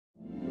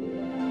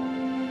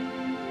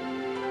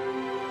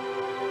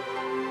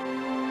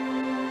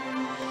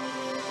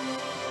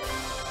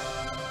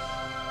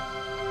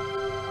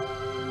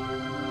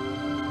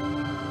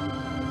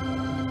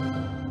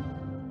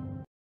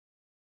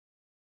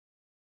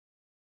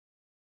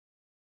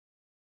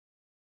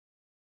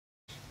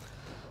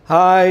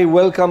Hi,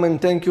 welcome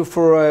and thank you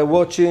for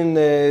watching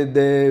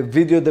the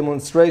video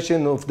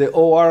demonstration of the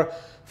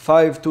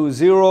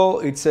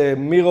OR-520. It's a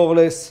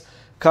mirrorless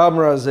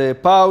camera's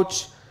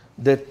pouch.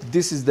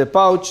 This is the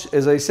pouch,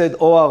 as I said,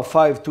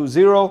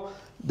 OR-520.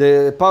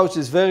 The pouch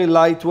is very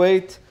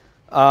lightweight.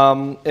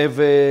 Have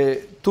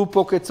two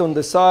pockets on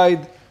the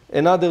side,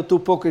 another two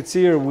pockets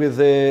here with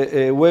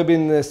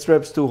webbing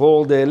straps to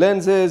hold the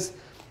lenses.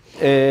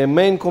 A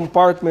main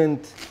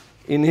compartment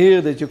in here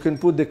that you can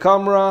put the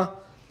camera.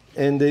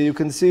 And you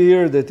can see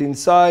here that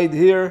inside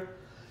here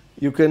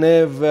you can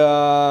have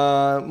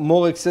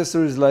more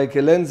accessories like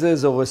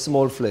lenses or a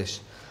small flash.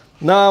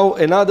 Now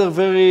another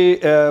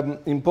very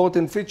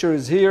important feature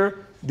is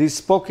here, this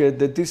pocket,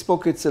 that this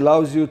pocket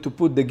allows you to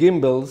put the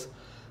gimbals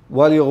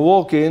while you're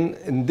walking.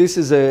 And this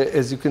is,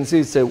 as you can see,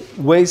 it's a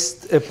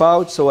waist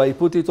pouch, so I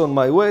put it on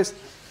my waist.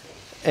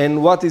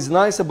 And what is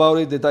nice about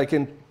it that I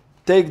can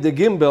take the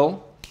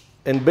gimbal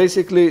and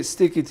basically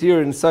stick it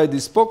here inside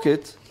this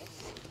pocket.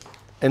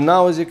 And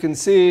now, as you can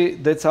see,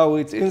 that's how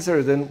it's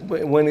inserted. And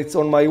when it's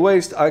on my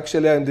waist,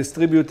 actually I'm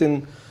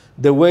distributing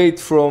the weight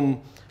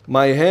from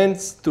my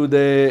hands to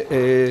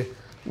the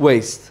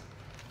waist.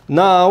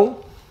 Now,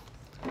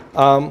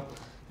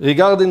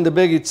 regarding the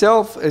bag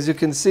itself, as you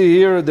can see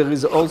here, there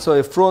is also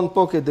a front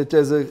pocket that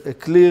has a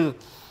clear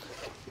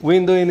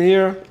window in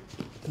here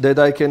that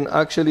I can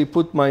actually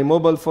put my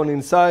mobile phone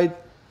inside.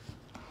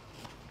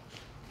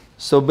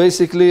 So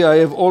basically, I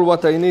have all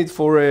what I need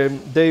for a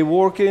day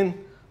working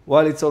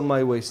while it's on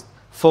my waist.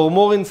 For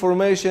more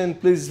information,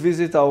 please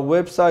visit our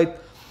website,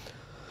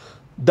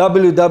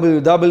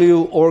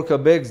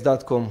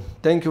 www.orcabags.com.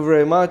 Thank you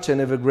very much and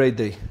have a great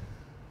day.